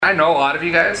I know a lot of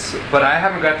you guys, but I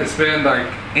haven't got to spend like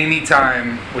any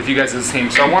time with you guys as a team.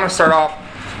 So I want to start off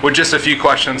with just a few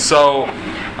questions. So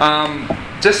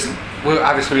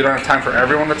obviously we don't have time for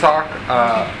everyone to talk,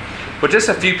 but just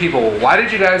a few people. Why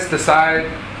did you guys decide,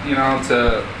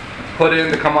 to put in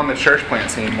to come on the church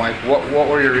plant team? Like, what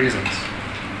were your reasons?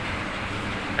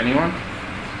 Anyone?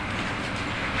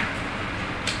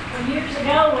 Well, years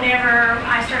ago, whenever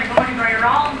I started going to Greater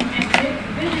Alton and the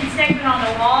vision statement on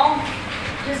the wall,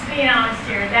 just being honest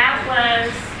here, that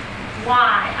was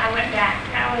why I went back.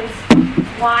 That was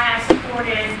why I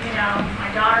supported, my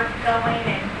daughter going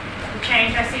and the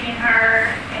change I see in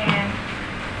her, and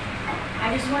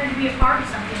I just wanted to be a part of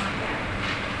something like that,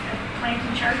 of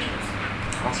planting churches.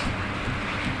 Awesome.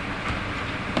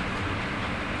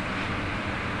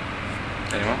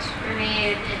 Anyone else? For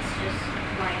me, it's just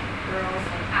like girls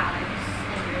like Alex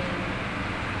and Dream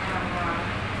and Laura,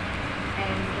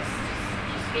 and just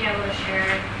being able to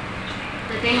share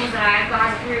the things that I've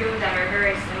gone through that are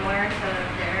very similar to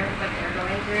what they're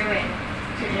going through, and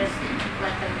to just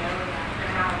let them know that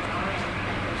they're not alone and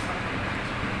that there's something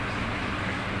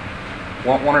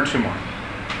there. One or two more.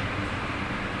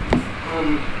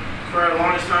 For the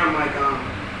longest time, I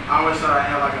always thought I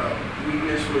had like a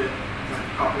weakness with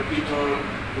talking to people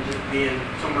and just being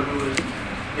someone who was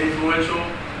influential,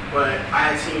 but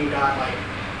I had seen God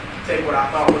take what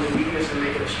I thought was a weakness and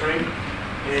make it a strength.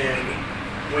 And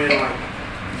when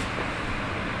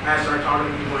I started talking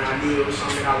to people and I knew it was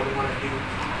something I would want to do,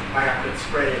 I could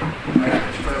spread it, I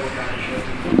could spread what God had showed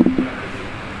me what I could do.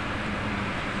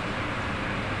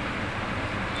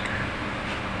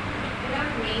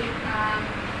 With me,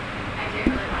 I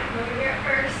didn't really want to come over here at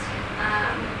first.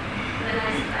 Then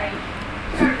I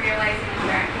started realizing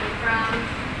where I came from,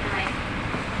 and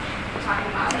talking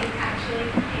about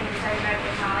actually, and started driving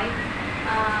with Molly,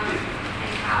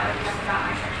 and how I was about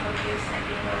my sexual abuse and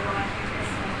being able to go through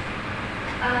this,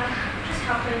 and just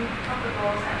helping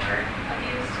girls that were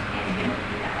abused and be able to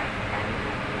do that right for them,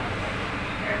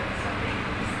 there was something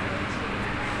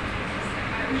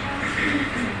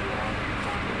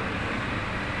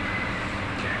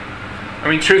I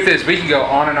mean, truth is, we could go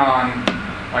on and on.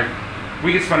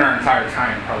 We could spend our entire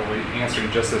time probably answering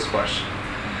just this question.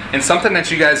 And something that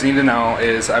you guys need to know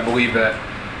is, I believe that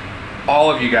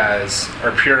all of you guys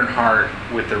are pure in heart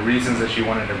with the reasons that you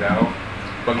wanted to go.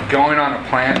 But going on a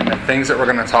plant and the things that we're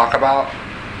going to talk about,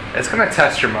 it's going to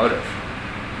test your motive.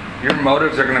 Your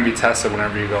motives are going to be tested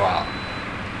whenever you go out.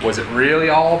 Was it really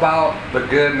all about the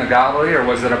good and the godly, or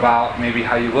was it about maybe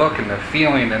how you look and the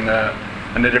feeling and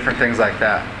the different things like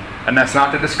that? And that's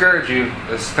not to discourage you.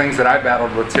 There's things that I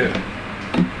battled with too.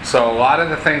 So a lot of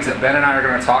the things that Ben and I are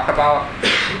going to talk about,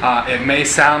 it may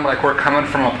sound like we're coming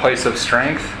from a place of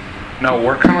strength. No,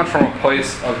 we're coming from a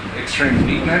place of extreme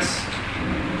weakness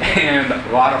and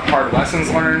a lot of hard lessons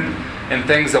learned and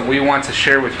things that we want to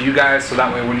share with you guys, so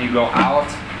that way when you go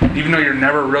out, even though you're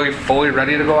never really fully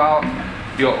ready to go out,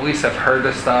 you'll at least have heard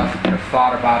this stuff, have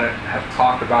thought about it, have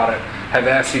talked about it, have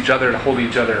asked each other to hold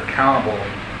each other accountable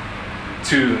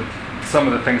to some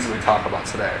of the things that we talk about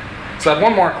today. So I have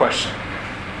one more question.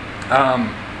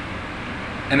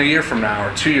 In a year from now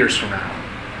or 2 years from now,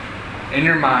 in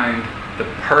your mind, the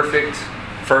perfect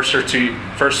first or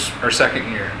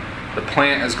second year, the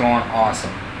plant is going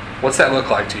awesome. What's that look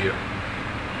like to you?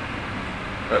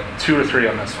 2 or 3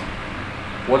 on this one.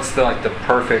 What's the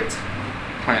perfect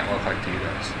plant look like to you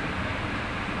guys?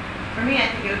 For me, I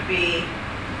think it would be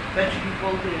a bunch of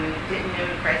people who didn't know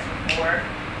Christ before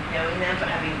knowing them, but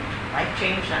having life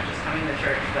change, not just coming to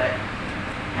church, but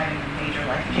having major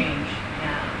life change.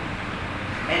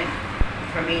 And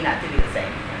for me, not to be the same,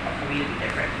 for me to be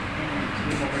different, and to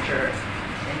be more mature,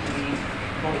 and to be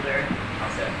bolder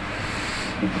also.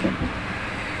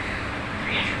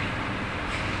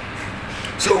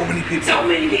 So many people. So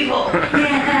many people!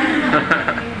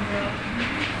 Yeah.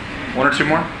 1 or 2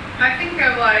 more? I think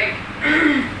of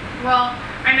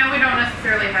I know we don't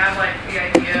necessarily have the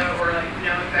idea or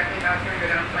know exactly how it's going to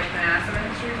go down to Manasseh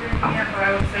ministries or anything yet, but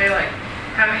I would say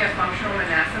having a functional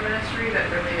Manasseh ministry that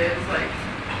really is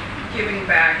giving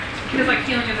back, because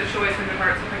healing is a choice in the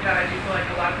heart, stuff like that. I do feel like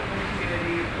a lot of people in the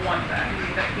community want that,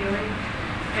 need that healing,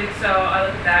 and so I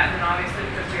look at that, and then obviously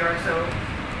because we are so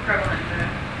prevalent in the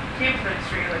campus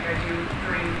ministry, I do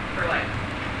dream for the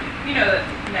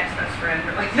next best friend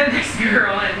or the next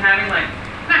girl, and having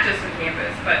not just in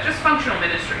campus, but just functional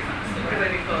ministries, honestly, because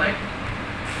I do feel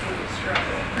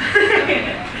struggle.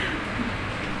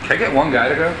 Can I get one guy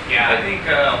to go? Yeah, I think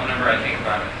whenever I think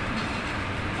about it,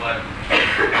 what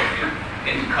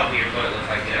in a couple years what it looks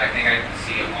like, I think I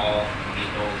see all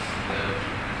people's, the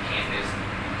campus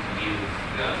youth,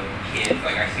 the kids,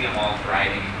 like I see them all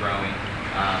thriving and growing,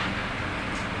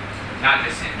 not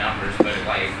just in numbers, but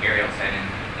like Ariel said,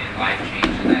 in life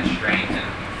change and that strength. And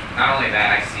not only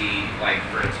that, I see, like,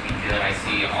 for it to be good, I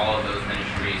see all of those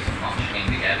ministries functioning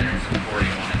together and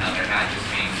supporting one another, not just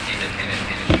being independent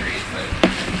ministries, but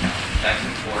that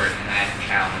support and that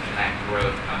challenge and that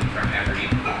growth comes from every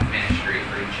ministry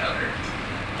for each other.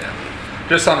 Yeah.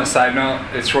 Just on a side note,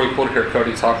 it's really cool to hear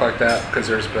Cody talk like that, because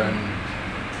there's been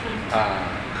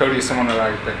Cody's someone that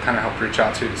I kind of helped reach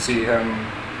out to see him,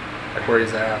 like where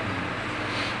he's at.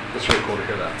 It's really cool to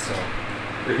hear that. So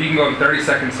if you can go in 30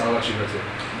 seconds, I'll let you go too.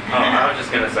 Oh, I was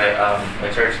just going to say,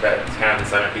 a church that's kind of the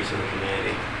centerpiece of the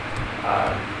community.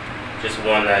 Just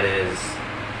one that is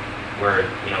where,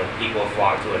 people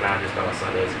flock to it, not just on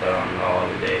Sundays, but on all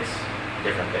other days,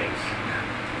 different things.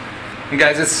 And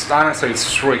guys,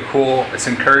 it's really cool. It's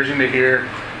encouraging to hear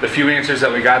the few answers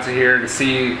that we got to hear, to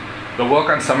see the look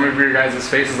on some of your guys'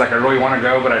 faces, like I really want to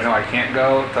go, but I know I can't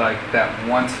go, to like that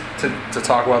want to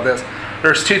talk about this.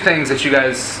 There's two things that you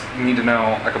guys need to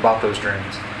know, like, about those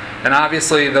dreams. And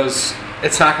obviously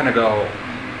it's not going to go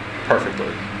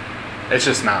perfectly. It's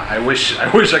just not. I wish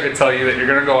I could tell you that you're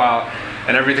going to go out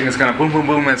and everything is going to boom, boom,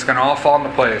 boom, and it's going to all fall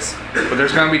into place. But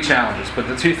there's going to be challenges. But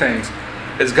the two things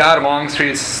is God longs for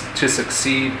you to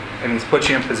succeed, and He's put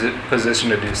you in position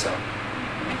to do so.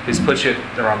 He's put you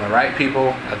around the right people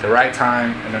at the right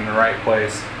time and in the right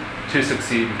place to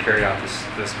succeed and carry out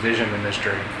this vision and this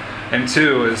dream. And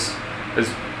two is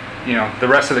the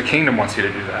rest of the kingdom wants you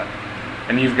to do that.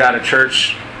 And you've got a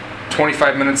church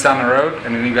 25 minutes down the road,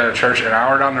 and then you've got a church an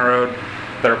hour down the road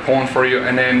that are pulling for you,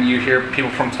 and then you hear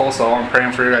people from Tulsa, I'm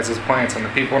praying for your guys' plants, and the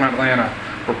people in Atlanta,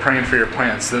 we're praying for your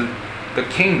plants. The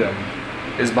kingdom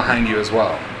is behind you as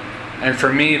well. And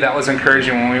for me, that was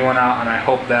encouraging when we went out, and I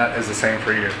hope that is the same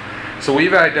for you. So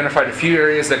we've identified a few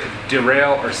areas that could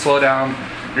derail or slow down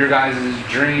your guys'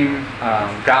 dream,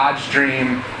 God's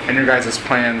dream, and your guys'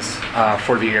 plans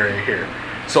for the area here.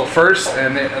 So first,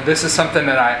 and this is something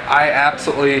that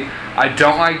I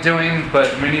don't like doing,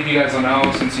 but many of you guys will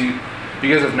know since you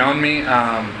guys have known me,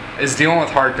 is dealing with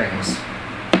hard things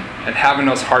and having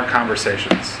those hard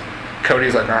conversations.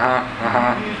 Cody's like,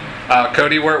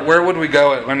 Cody, where would we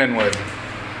go at Lindenwood?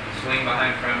 Swing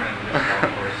behind from and just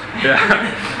golf course.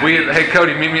 Yeah. Hey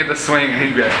Cody, meet me at the swing, and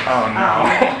he'd be like, oh no.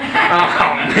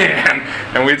 Oh man.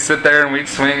 And we'd sit there and we'd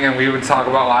swing and we would talk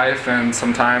about life, and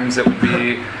sometimes it would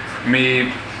be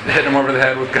me hitting him over the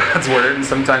head with God's word, and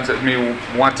sometimes it me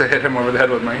want to hit him over the head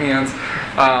with my hands.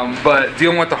 But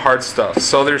dealing with the hard stuff.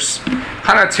 So there's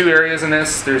kind of two areas in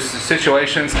this. There's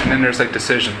situations, and then there's like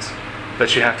decisions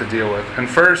that you have to deal with. And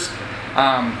first,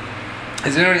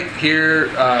 is anyone here,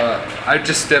 I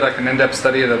just did like an in-depth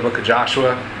study of the book of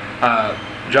Joshua.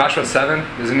 Joshua 7,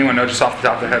 does anyone know just off the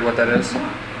top of their head what that is?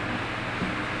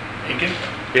 Achan?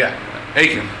 Yeah,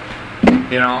 Achan.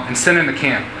 And sent in the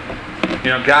camp.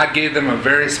 God gave them a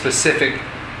very specific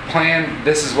plan.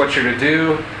 This is what you're to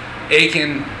do.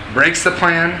 Achan breaks the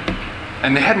plan,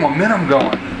 and they had momentum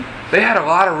going. They had a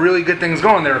lot of really good things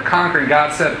going. They were conquering.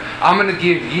 God said, I'm going to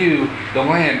give you the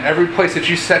land. Every place that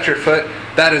you set your foot,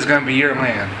 that is going to be your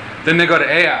land. Then they go to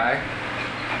Ai,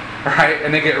 right,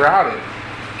 and they get routed.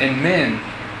 And men,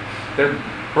 their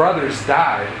brothers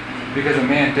died because a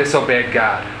man disobeyed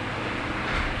God.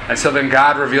 And so then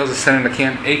God reveals his sin in the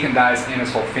camp. Achan dies, and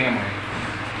his whole family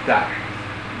die.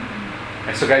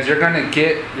 And so guys, you're going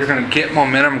to get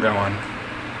momentum going.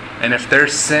 And if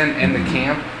there's sin in the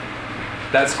camp,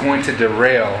 that's going to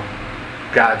derail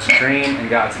God's dream and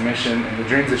God's mission and the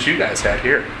dreams that you guys had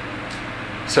here.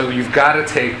 So you've got to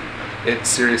take it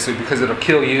seriously, because it'll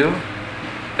kill you.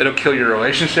 It'll kill your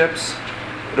relationships.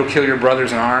 It'll kill your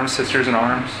brothers in arms, sisters in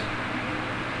arms.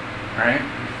 Right?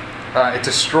 It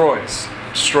destroys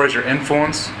your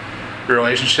influence, your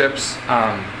relationships.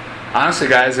 Honestly,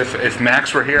 guys, if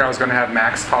Max were here, I was going to have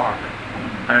Max talk.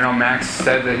 I know Max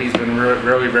said that he's been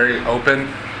really very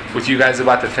open with you guys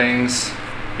about the things.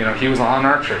 He was on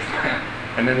our church plan,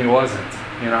 and then he wasn't.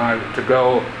 To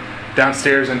go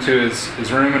downstairs into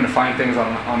his room and to find things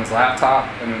on his laptop,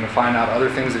 and then to find out other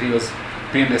things that he was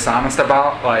being dishonest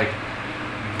about, like,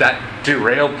 that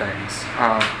derailed things.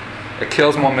 It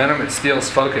kills momentum. It steals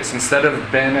focus. Instead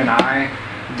of Ben and I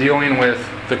dealing with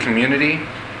the community,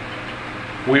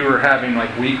 we were having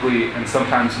like weekly and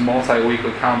sometimes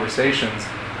multi-weekly conversations,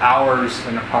 hours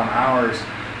and upon hours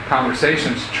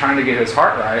conversations, trying to get his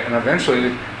heart right, and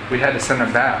eventually we had to send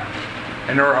him back.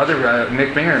 And there were other Nick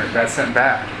Binger got sent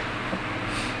back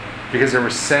because there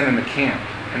was sin in the camp,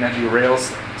 and that derails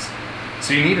things.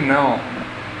 So you need to know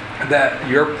that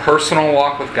your personal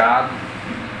walk with God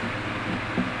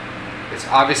is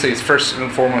obviously it's first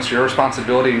and foremost your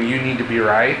responsibility and you need to be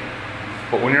right.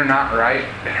 But when you're not right,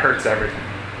 it hurts everything.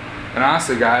 And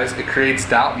honestly, guys, it creates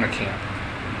doubt in the camp.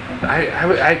 I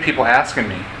had people asking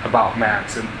me about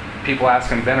Max and people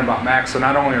asking Ben about Max. So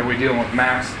not only are we dealing with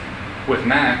Max,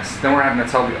 then we're having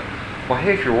to tell you, well,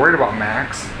 hey, if you're worried about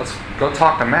Max, let's go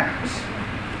talk to Max.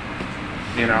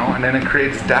 And then it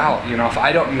creates doubt. If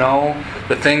I don't know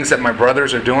the things that my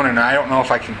brothers are doing and I don't know if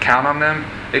I can count on them,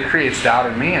 it creates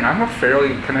doubt in me, and I'm a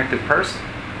fairly connected person.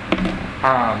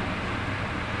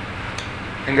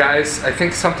 And guys, I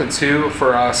think something too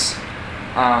for us,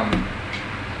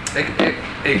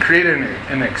 it created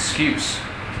an excuse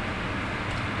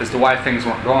as to why things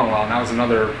weren't going well, and that was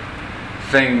another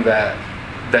thing that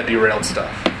derailed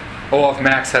stuff. Oh, well, if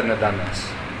Max hadn't have done this,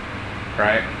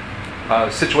 right?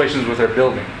 Situations with our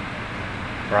building,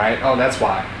 right? Oh, that's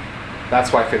why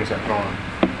things aren't going.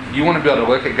 You want to be able to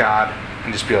look at God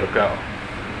and just be able to go.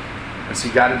 And so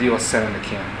you got to deal with sin in the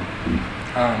camp.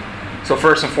 So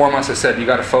first and foremost, I said you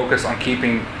got to focus on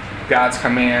keeping God's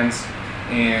commands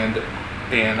and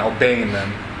obeying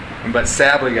them. But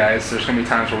sadly, guys, there's going to be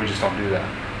times where we just don't do that.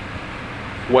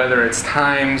 Whether it's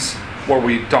times where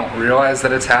we don't realize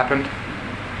that it's happened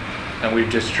and we've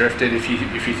just drifted. If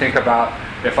you think about,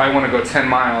 if I want to go 10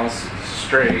 miles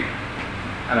straight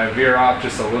and I veer off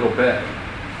just a little bit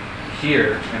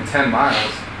here in 10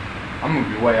 miles, I'm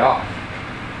going to be way off.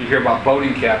 You hear about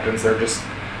boating captains, they're just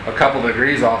a couple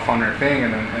degrees off on their thing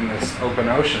and in this open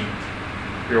ocean,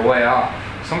 you're way off.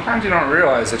 Sometimes you don't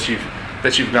realize that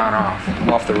you've gone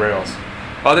off the rails.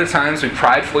 Other times we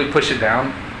pridefully push it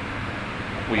down.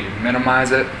 We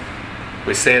minimize it.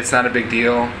 We say it's not a big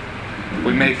deal.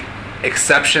 We make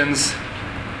exceptions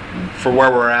for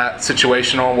where we're at,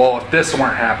 situational. Well, if this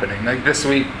weren't happening, like this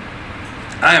week,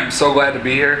 I am so glad to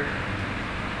be here,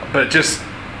 but just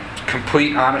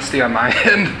complete honesty on my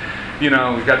end.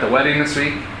 We've got the wedding this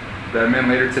week that I'm in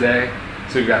later today.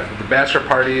 So we've got the bachelor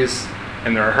parties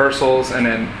and the rehearsals, and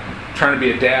then trying to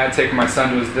be a dad, taking my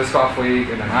son to his disc golf league,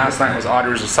 and then last night was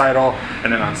Audrey's recital,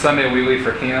 and then on Sunday we leave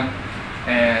for camp.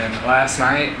 And last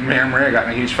night, Mary and Maria got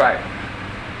in a huge fight.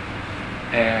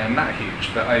 And not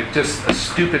huge, but like just a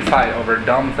stupid fight over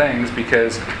dumb things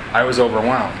because I was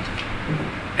overwhelmed.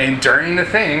 And during the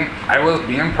thing, I was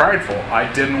being prideful.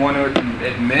 I didn't want to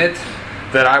admit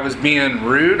that I was being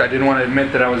rude. I didn't want to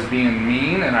admit that I was being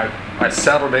mean, and I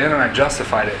settled in and I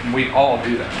justified it. And we all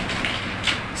do that.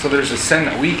 So there's a sin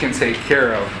that we can take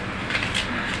care of.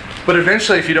 But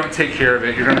eventually, if you don't take care of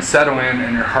it, you're going to settle in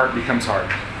and your heart becomes hard.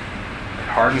 It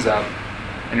hardens up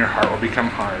and your heart will become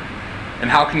hard. And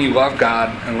how can you love God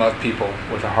and love people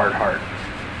with a hard heart?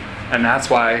 And that's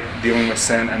why dealing with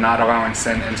sin and not allowing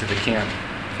sin into the camp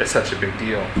is such a big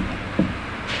deal.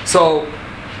 So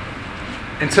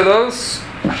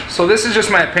this is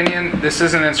just my opinion. This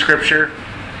isn't in Scripture.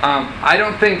 I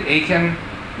don't think Achan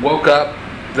woke up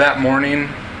that morning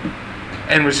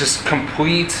and was just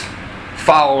complete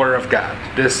follower of God.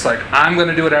 Just like, I'm going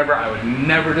to do whatever. I would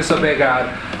never disobey God.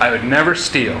 I would never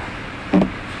steal.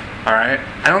 All right?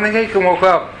 I don't think Achan woke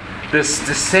up this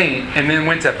saint and then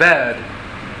went to bed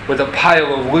with a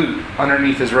pile of loot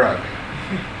underneath his rug.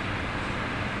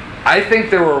 I think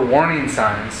there were warning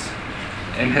signs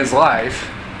in his life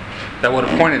that would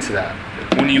have pointed to that.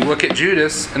 When you look at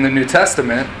Judas in the New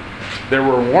Testament, there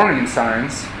were warning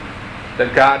signs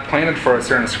that God planted for us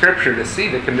there in Scripture to see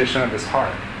the condition of his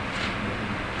heart.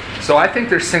 So I think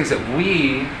there's things that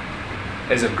we,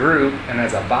 as a group and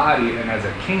as a body and as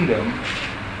a kingdom,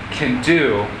 can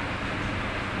do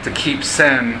to keep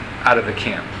sin out of the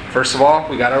camp. First of all,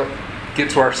 we got to get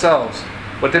to ourselves.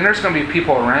 But then there's going to be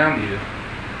people around you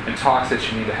and talks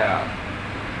that you need to have.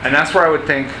 And that's where I would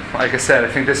think, like I said, I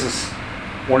think this is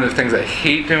one of the things I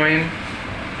hate doing,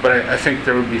 but I think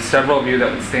there would be several of you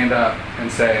that would stand up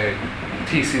and say,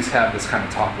 TC's had this kind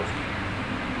of talk with me.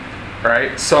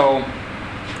 Right? So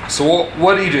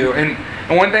what do you do? And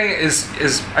one thing is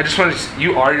I just want to,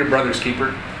 you are your brother's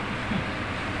keeper.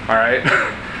 All right?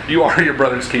 You are your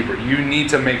brother's keeper. You need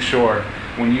to make sure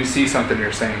when you see something,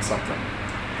 you're saying something.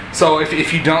 So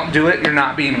if you don't do it, you're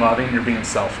not being loving, you're being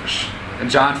selfish. In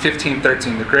John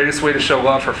 15:13, the greatest way to show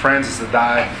love for friends is to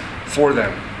die for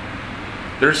them.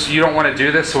 You don't want to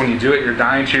do this, so when you do it, you're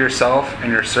dying to yourself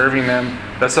and you're serving them.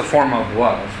 That's a form of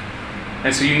love.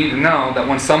 And so you need to know that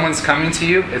when someone's coming to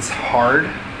you, it's hard,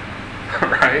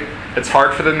 right? It's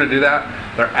hard for them to do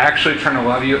that. They're actually trying to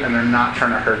love you and they're not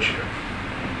trying to hurt you.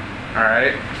 All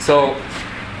right? So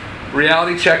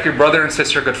reality check, your brother and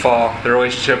sister could fall. Their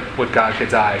relationship with God could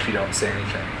die if you don't say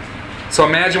anything. So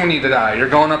imagine when you die. You're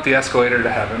going up the escalator to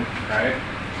heaven, right?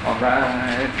 All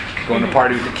right. Going to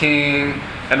party with the king.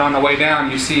 And on the way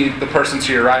down, you see the person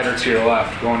to your right or to your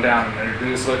left going down, and they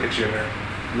just look at you, and they're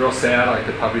real sad, like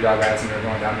the puppy dog eyes, and they're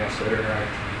going down the escalator, and they're like,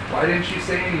 why didn't you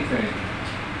say anything?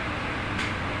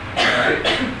 Right?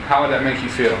 How would that make you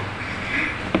feel?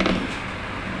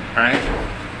 Alright?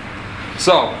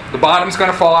 So, the bottom's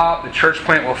going to fall out, the church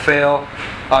plant will fail,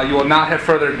 you will not have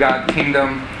furthered God's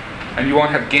kingdom, and you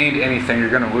won't have gained anything. You're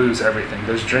going to lose everything.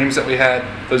 Those dreams that we had,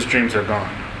 those dreams are gone.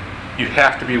 You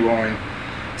have to be willing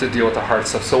to deal with the hard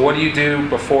stuff. So what do you do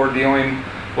before dealing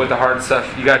with the hard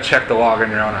stuff? You got to check the log in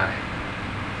your own eye.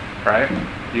 Right?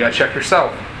 You got to check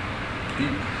yourself.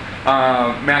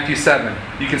 Matthew 7.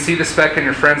 You can see the speck in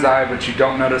your friend's eye, but you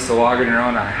don't notice the log in your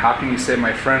own eye. How can you say,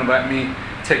 my friend, let me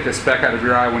take the speck out of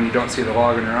your eye when you don't see the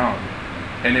log in your own?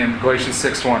 And in Galatians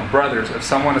 6:1, brothers, if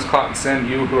someone is caught in sin,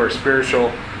 you who are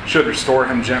spiritual should restore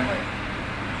him gently.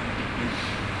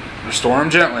 Restore him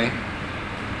gently.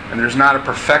 And there's not a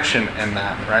perfection in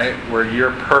that, right? Where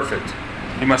you're perfect.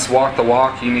 You must walk the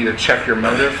walk. You need to check your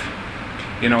motive.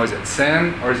 Is it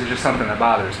sin or is it just something that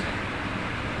bothers me?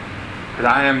 Because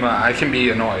I can be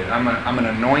annoyed. I'm an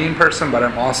annoying person, but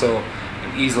I'm also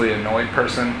an easily annoyed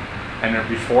person. And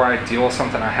before I deal with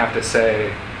something, I have to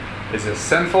say, is this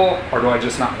sinful or do I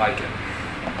just not like it?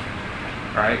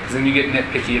 Right? Because then you get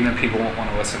nitpicky and then people won't want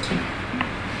to listen to you.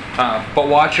 But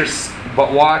watch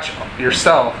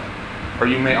yourself, or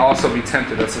you may also be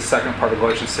tempted. That's the second part of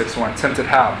Galatians 6:1. Tempted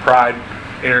how? Pride,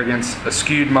 arrogance, a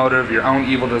skewed motive, your own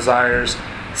evil desires,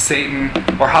 Satan,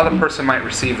 or how the person might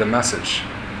receive the message.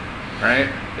 Right?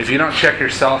 If you don't check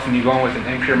yourself and you go in with an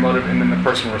impure motive and then the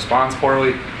person responds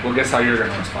poorly, well, guess how you're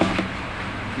going to respond?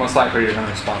 Most likely you're going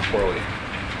to respond poorly.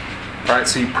 Alright,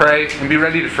 so you pray and be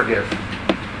ready to forgive.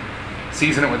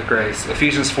 Season it with grace.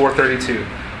 Ephesians 4:32.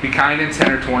 Be kind and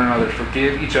tender to one another.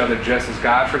 Forgive each other just as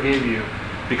God forgave you,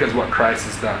 because what Christ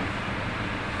has done.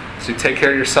 So you take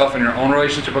care of yourself in your own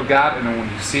relationship with God, and then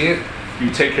when you see it, you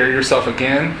take care of yourself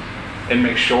again and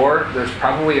make sure there's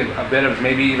probably a bit of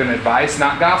maybe even advice,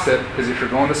 not gossip, because if you're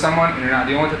going to someone and you're not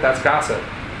dealing with it, that's gossip.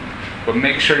 But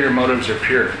make sure your motives are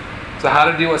pure. So how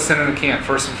to deal with sin in the camp?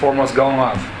 First and foremost, go in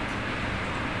love.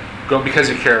 Go because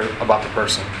you care about the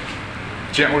person.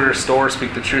 Gently restore,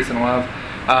 speak the truth in love.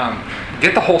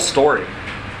 Get the whole story.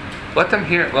 Let them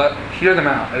hear them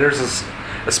out. There's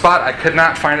a spot, I could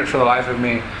not find it for the life of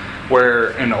me,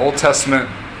 where in the Old Testament,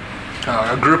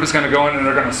 a group is going to go in and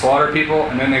they're going to slaughter people,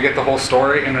 and then they get the whole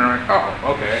story, and they're like,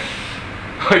 oh, okay.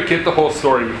 Like, get the whole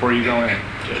story before you go in.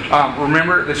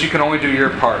 Remember that you can only do your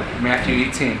part. Matthew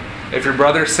 18. If your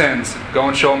brother sins, go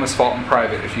and show him his fault in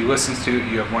private. If he listens to it,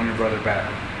 you have won your brother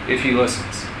back. If he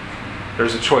listens.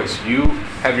 There's a choice. You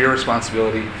have your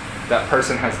responsibility. That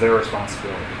person has their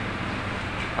responsibility.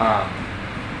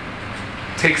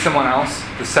 Take someone else.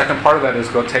 The second part of that is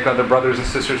go take other brothers and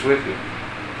sisters with you.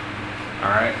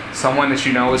 Alright? Someone that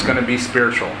you know is going to be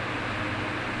spiritual.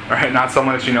 Alright? Not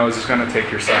someone that you know is just going to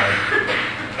take your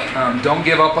side. Don't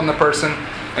give up on the person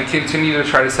and continue to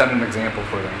try to set an example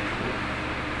for them.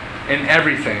 In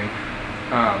everything,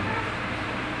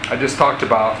 I just talked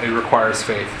about, it requires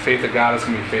faith. Faith that God is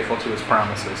going to be faithful to His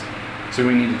promises. So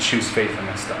we need to choose faith in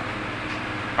this stuff.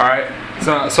 Alright?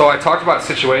 So I talked about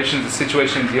situations, the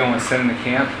situation dealing with sin in the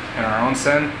camp and our own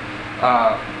sin.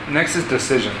 Next is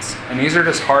decisions. And these are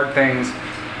just hard things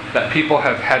that people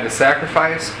have had to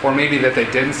sacrifice, or maybe that they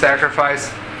didn't sacrifice,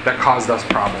 that caused us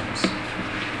problems.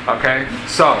 Okay?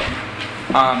 So,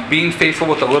 being faithful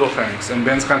with the little things. And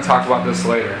Ben's going to talk about this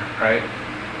later, right?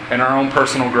 And our own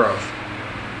personal growth.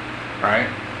 Right?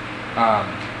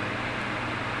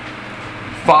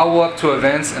 Follow up to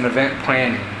events and event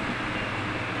planning.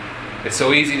 It's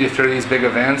so easy to throw these big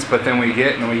events, but then we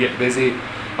get busy.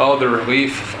 Oh, the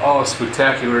relief. Oh,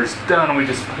 spectacular. It's done. We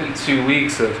just put in 2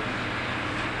 weeks of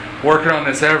working on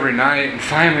this every night, and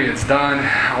finally it's done.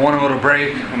 I want a little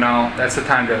break. No, that's the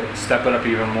time to step it up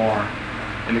even more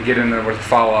and to get in there with the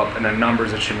follow-up and the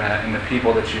numbers that you met and the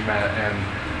people that you met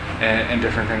and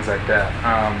different things like that.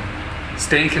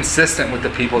 Staying consistent with the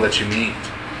people that you meet,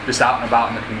 just out and about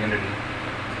in the community.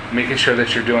 Making sure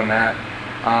that you're doing that.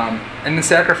 And then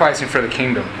sacrificing for the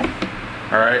kingdom.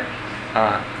 Alright?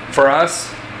 For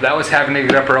us, that was having to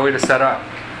get up early to set up.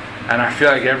 And I feel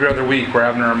like every other week we're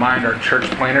having to remind our church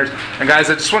planners. And guys,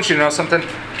 I just want you to know something.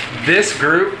 This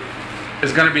group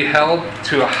is going to be held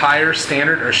to a higher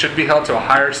standard, or should be held to a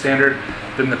higher standard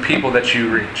than the people that you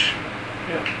reach.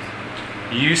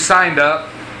 Yeah. You signed up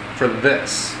for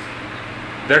this.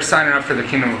 They're signing up for the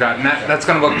kingdom of God. And that's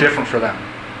going to look different for them.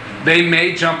 They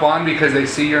may jump on because they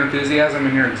see your enthusiasm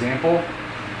and your example,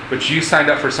 but you signed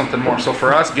up for something more. So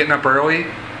for us, getting up early,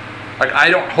 like I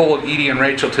don't hold Edie and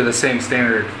Rachel to the same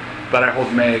standard but I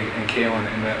hold Meg and Kaylin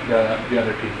and the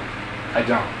other people. I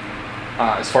don't.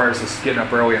 As far as just getting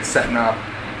up early and setting up.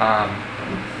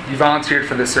 You volunteered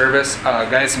for this service.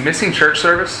 Guys, missing church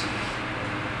service.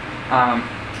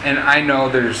 And I know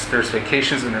there's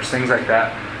vacations and there's things like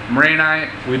that. Marie and I,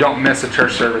 we don't miss a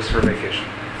church service for vacation.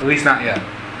 At least not yet.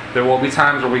 There will be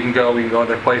times where we can go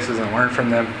other places and learn from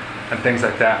them and things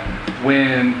like that.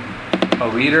 When a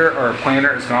leader or a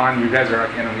planner is gone, you guys are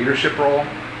in a leadership role,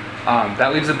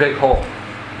 that leaves a big hole.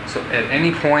 So at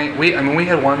any point, we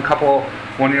had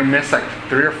one year miss like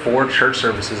 3 or 4 church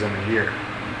services in a year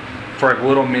for like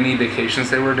little mini vacations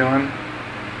they were doing.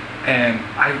 And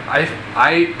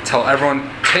I tell everyone,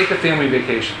 take a family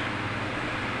vacation.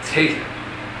 Take it.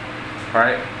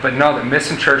 Alright? But know that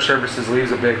missing church services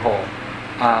leaves a big hole.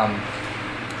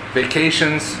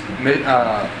 Vacations,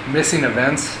 missing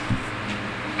events,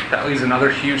 that leaves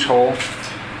another huge hole.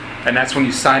 And that's when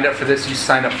you signed up for this, you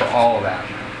signed up for all of that.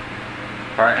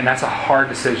 Alright? And that's a hard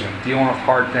decision, dealing with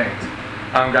hard things.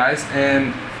 Guys,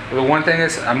 and the one thing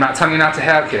is, I'm not telling you not to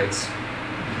have kids.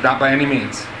 Not by any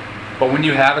means. But when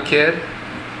you have a kid,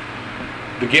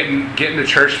 getting to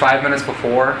church 5 minutes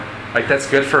before, like that's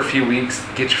good for a few weeks.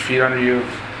 Get your feet under you.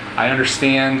 I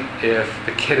understand if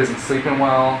the kid isn't sleeping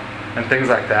well and things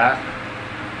like that.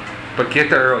 But get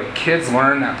there early. Kids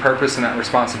learn that purpose and that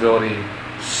responsibility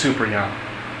super young.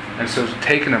 And so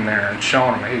taking them there and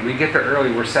showing them, hey, we get there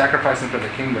early. We're sacrificing for the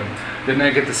kingdom. Then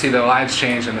they get to see their lives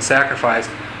change and the sacrifice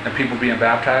and people being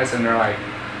baptized. And they're like,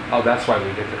 oh, that's why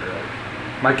we get there early.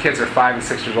 My kids are 5 and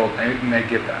 6 years old, and they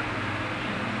get that.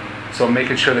 So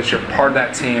making sure that you're part of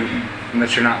that team and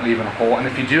that you're not leaving a hole. And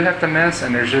if you do have to miss,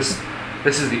 and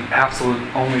this is the absolute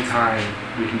only time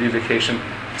we can do vacation,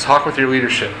 talk with your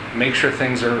leadership. Make sure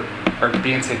things are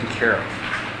being taken care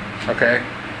of. Okay?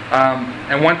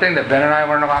 And one thing that Ben and I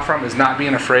learned a lot from is not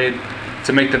being afraid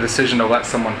to make the decision to let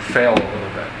someone fail a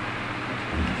little bit.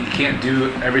 You can't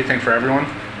do everything for everyone.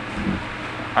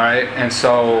 All right? And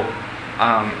so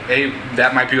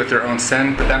that might be with their own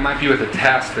sin, but that might be with a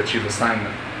task that you've assigned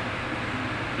them.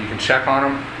 You can check on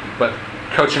them, but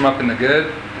coach them up in the good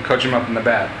and coach them up in the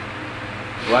bad.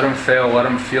 Let them fail, let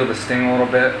them feel the sting a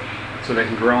little bit so they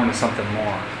can grow into something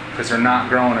more. Because they're not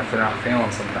growing if they're not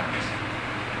failing sometimes.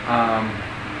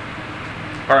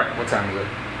 Alright, what time is it?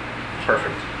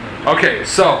 Perfect. Okay,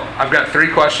 so I've got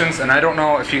 3 questions, and I don't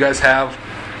know if you guys have,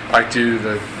 like, do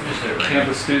the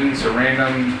campus students or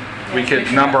random. We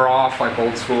could number off like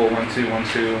old school, 1, 2, 1,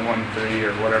 2, 1, 3,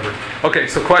 or whatever. Okay,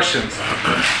 so questions.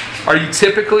 Are you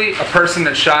typically a person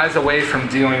that shies away from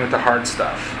dealing with the hard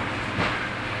stuff?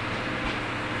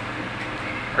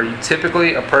 Are you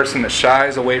typically a person that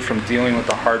shies away from dealing with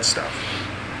the hard stuff?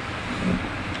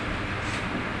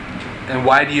 And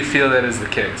why do you feel that is the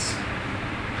case?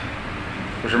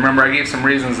 Because remember, I gave some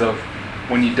reasons of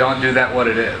when you don't do that, what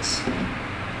it is.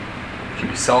 It can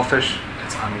be selfish,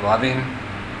 it's unloving.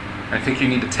 I think you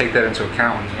need to take that into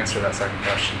account when you answer that second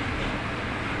question.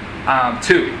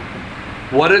 2,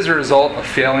 what is the result of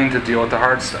failing to deal with the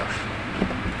hard stuff?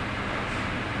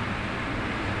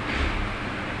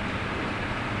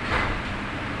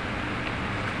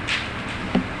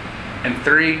 And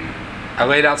 3, I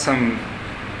laid out some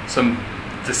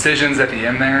decisions at the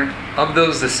end there. Of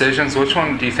those decisions, which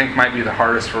one do you think might be the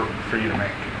hardest for you to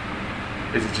make?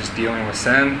 Is it just dealing with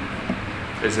sin?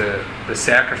 Is it the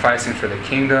sacrificing for the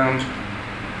kingdom?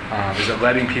 Is it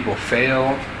letting people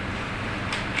fail?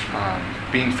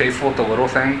 Being faithful with the little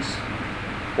things?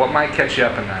 What might catch you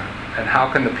up in that? And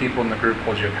how can the people in the group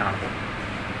hold you accountable?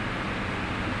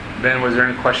 Ben, was there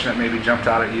any question that maybe jumped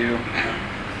out at you?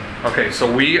 Okay,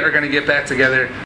 so we are going to get back together.